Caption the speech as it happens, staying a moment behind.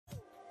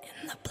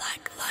the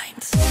black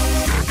lines.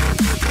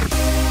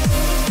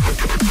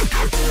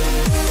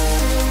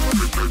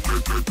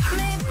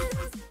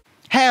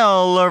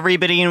 Hello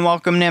everybody and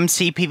welcome to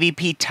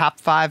MCPVP Top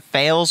 5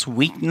 Fails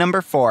week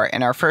number 4,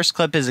 and our first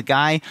clip is a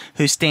guy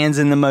who stands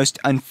in the most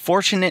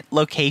unfortunate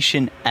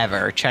location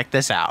ever. Check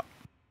this out.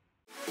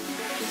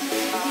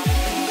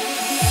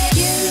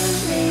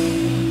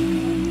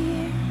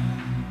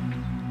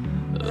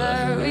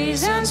 The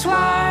reasons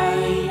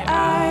why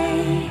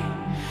I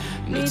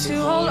need to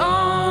hold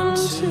on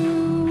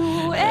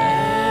to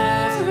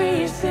everything.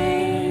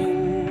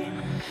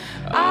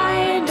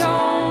 I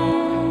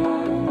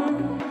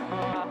don't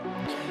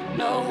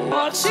know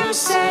what to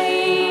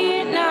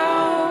say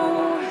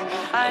now.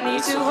 I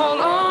need to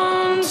hold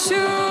on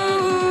to.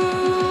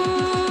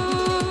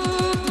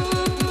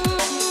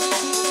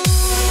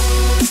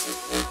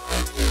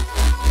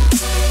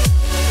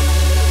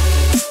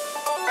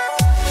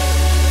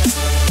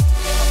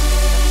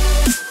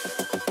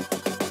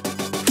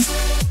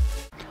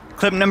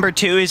 Clip number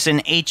 2 is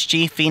an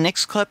HG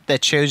Phoenix clip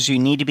that shows you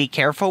need to be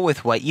careful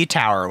with what you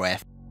tower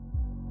with.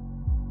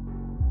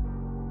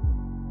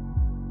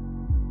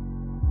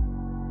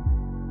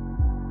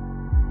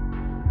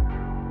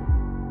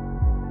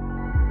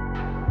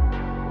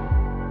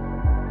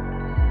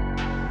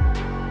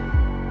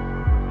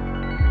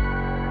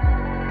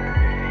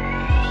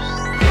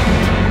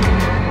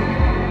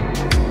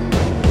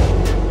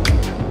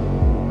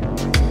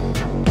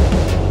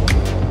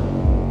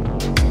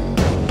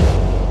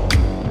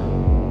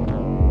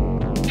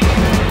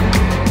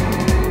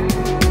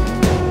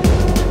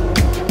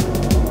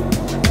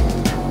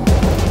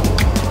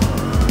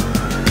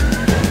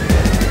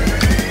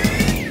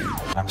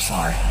 I'm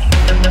sorry.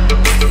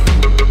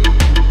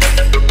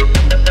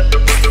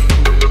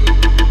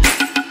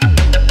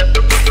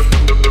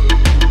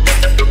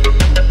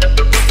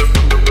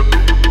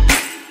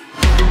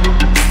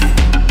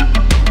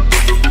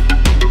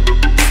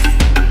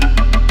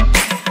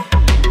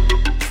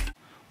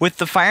 With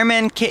the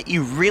fireman kit,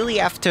 you really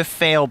have to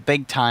fail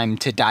big time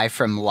to die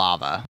from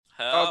lava.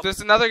 Oh,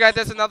 there's another guy,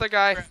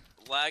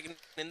 Lagging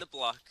in the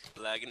block.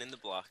 Lagging in the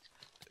block.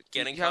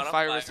 Getting You have caught on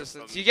fire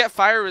resistance. You get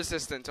fire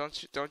resistant,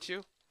 don't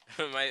you?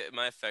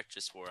 my effect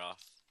just wore off.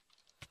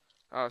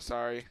 Oh,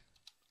 sorry.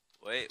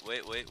 Wait.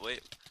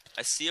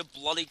 I see a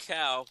bloody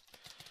cow.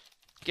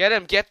 Get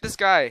him, get this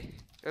guy.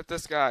 Get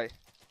this guy.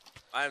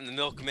 I am the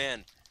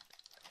milkman.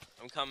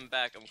 I'm coming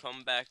back.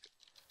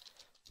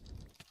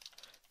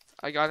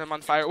 I got him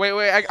on fire.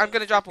 Wait, I'm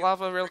gonna drop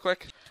lava real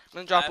quick.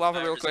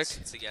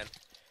 Again.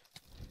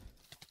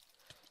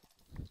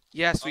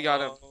 Yes, we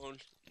got him.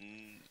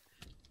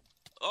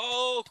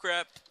 Oh,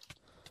 crap.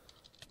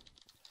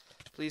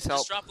 Please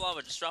help. Just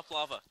drop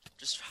lava.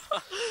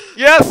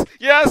 Yes!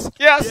 Yes!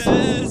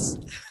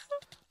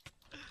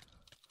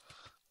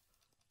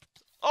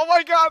 Oh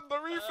my god, the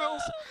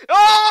refills!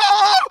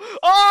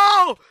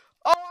 Oh,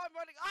 I'm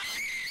running.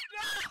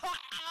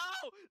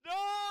 No!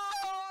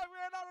 I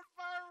ran out of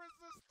fire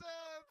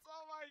resistance!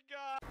 Oh my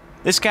god!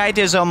 This guy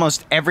does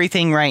almost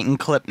everything right in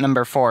clip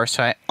number 4,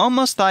 so I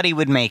almost thought he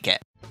would make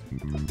it.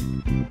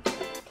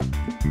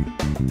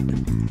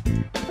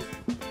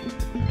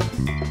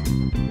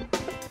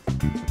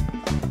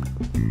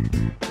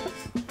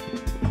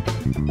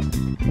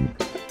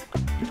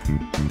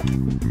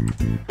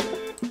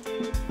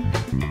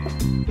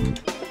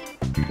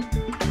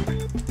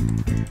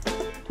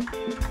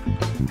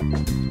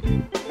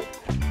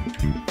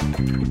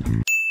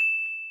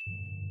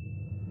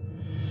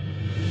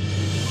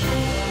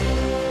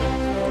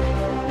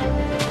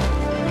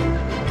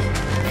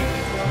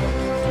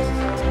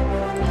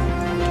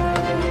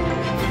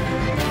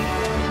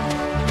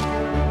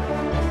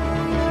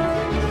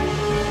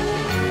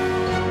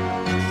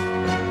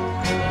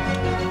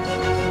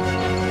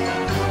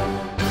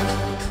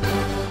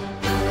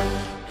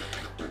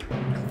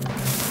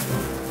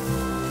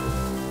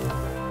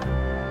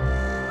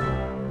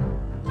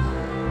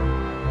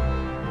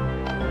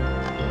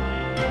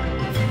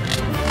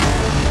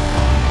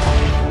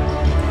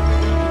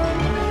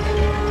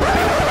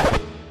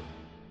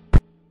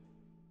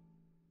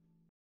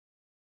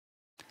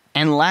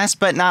 And last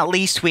but not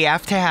least, we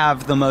have to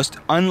have the most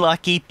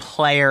unlucky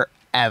player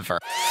ever.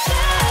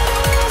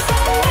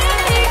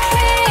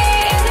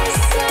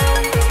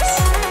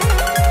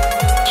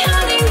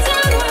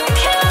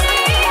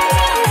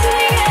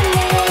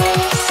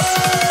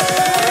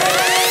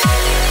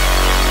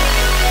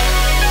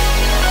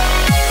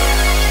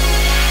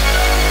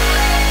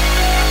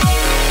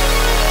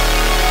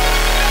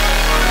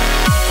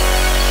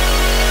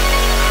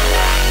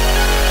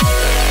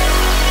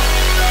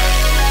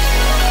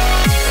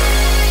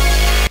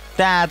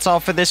 That's all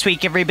for this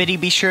week, everybody.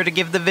 Be sure to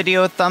give the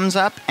video a thumbs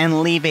up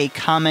and leave a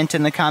comment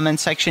in the comment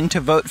section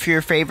to vote for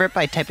your favorite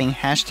by typing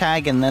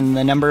hashtag and then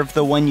the number of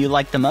the one you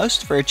like the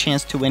most for a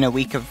chance to win a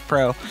week of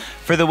Pro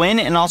for the win.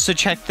 And also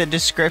check the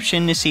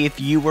description to see if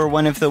you were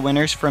one of the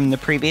winners from the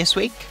previous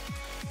week.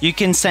 You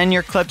can send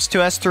your clips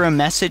to us through a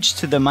message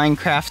to the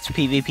Minecraft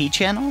PvP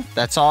channel.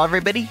 That's all,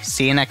 everybody.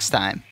 See you next time.